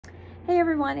Hey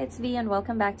everyone, it's V and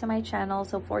welcome back to my channel.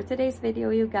 So for today's video,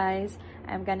 you guys,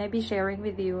 I'm gonna be sharing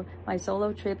with you my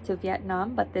solo trip to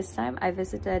Vietnam, but this time I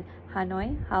visited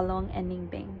Hanoi, Halong, and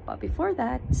Ninh. But before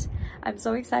that, I'm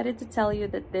so excited to tell you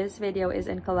that this video is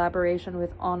in collaboration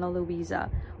with Luisa,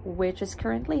 which is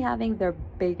currently having their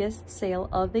biggest sale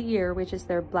of the year, which is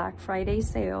their Black Friday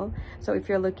sale. So if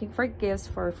you're looking for gifts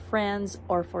for friends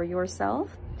or for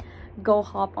yourself, go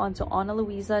hop onto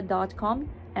analuisa.com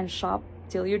and shop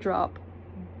till you drop.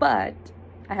 But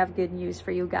I have good news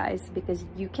for you guys, because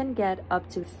you can get up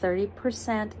to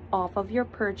 30% off of your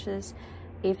purchase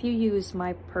if you use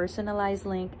my personalized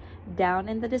link down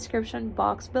in the description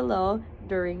box below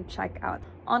during checkout.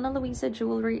 Ana Luisa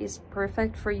jewelry is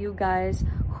perfect for you guys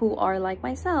who are like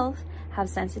myself, have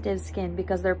sensitive skin,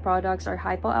 because their products are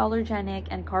hypoallergenic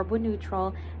and carbon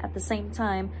neutral. At the same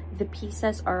time, the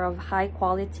pieces are of high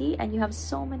quality and you have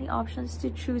so many options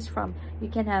to choose from. You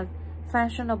can have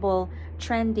fashionable,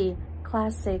 trendy,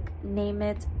 classic, name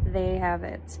it, they have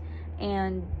it.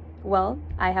 And well,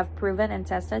 I have proven and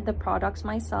tested the products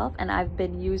myself, and I've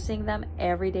been using them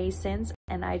every day since,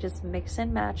 and I just mix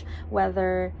and match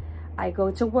whether I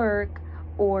go to work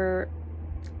or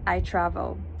I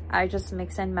travel. I just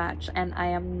mix and match, and I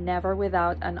am never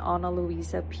without an Ana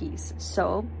Luisa piece.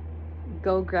 So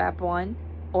go grab one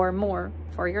or more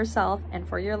for yourself and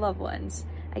for your loved ones.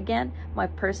 Again, my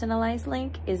personalized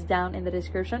link is down in the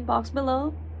description box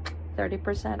below.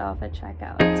 30% off at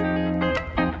checkout.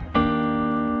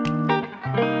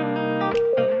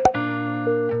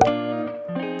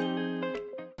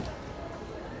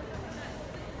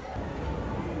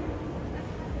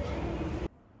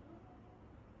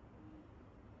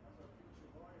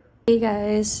 Hey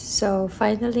guys, so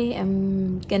finally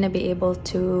I'm gonna be able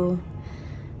to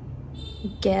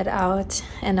get out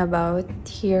and about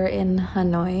here in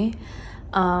Hanoi.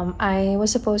 I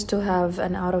was supposed to have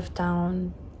an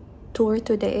out-of-town tour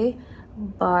today,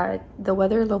 but the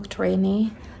weather looked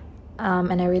rainy,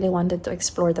 and I really wanted to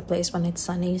explore the place when it's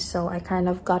sunny, so I kind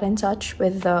of got in touch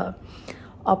with the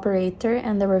operator,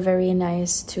 and they were very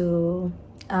nice to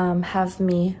have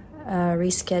me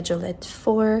reschedule it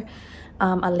for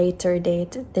a later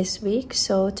date this week.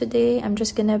 So today I'm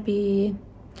just gonna be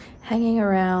hanging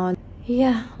around.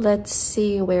 Yeah, let's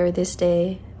see where this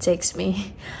day takes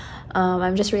me.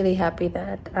 I'm just really happy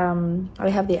that I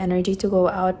have the energy to go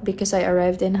out, because I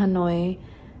arrived in Hanoi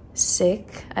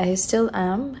sick. I still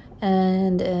am,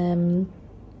 and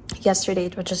yesterday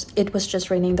it was just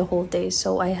raining the whole day,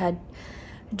 so I had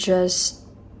just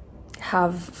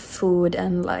have food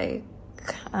and like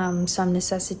some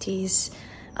necessities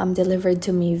delivered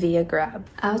to me via Grab.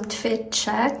 Outfit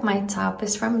check. My top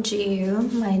is from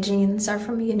GU, my jeans are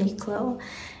from Uniqlo,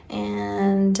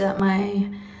 and my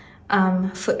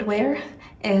footwear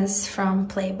is from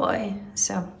Playboy.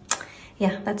 So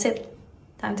yeah, that's it.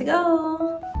 Time to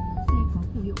go.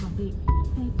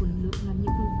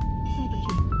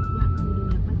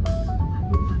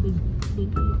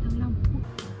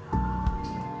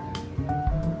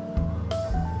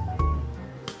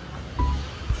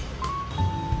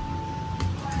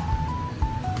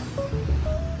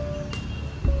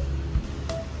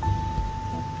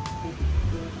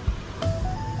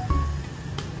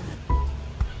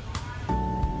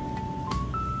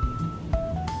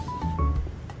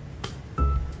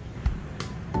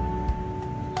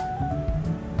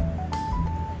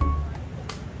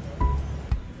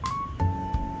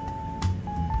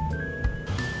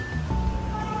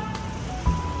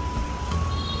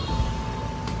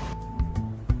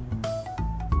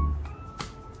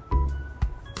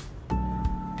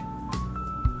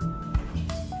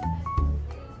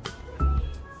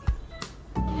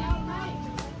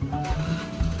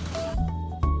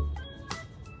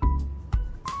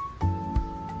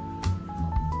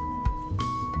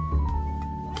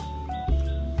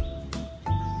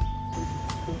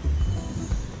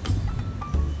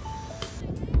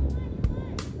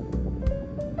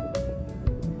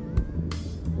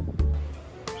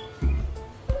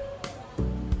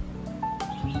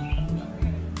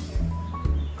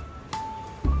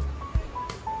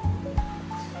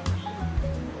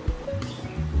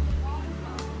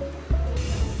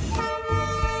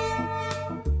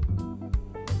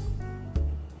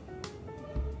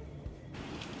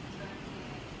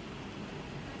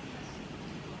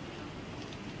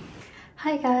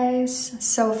 Hi guys,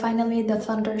 so finally the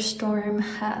thunderstorm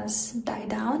has died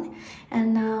down,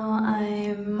 and now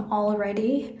I'm all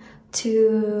ready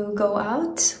to go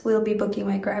out. We'll be booking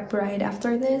my Grab ride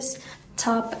after this.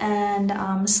 Top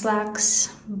and slacks,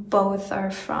 both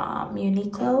are from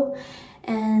Uniqlo,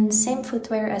 and same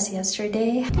footwear as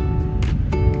yesterday.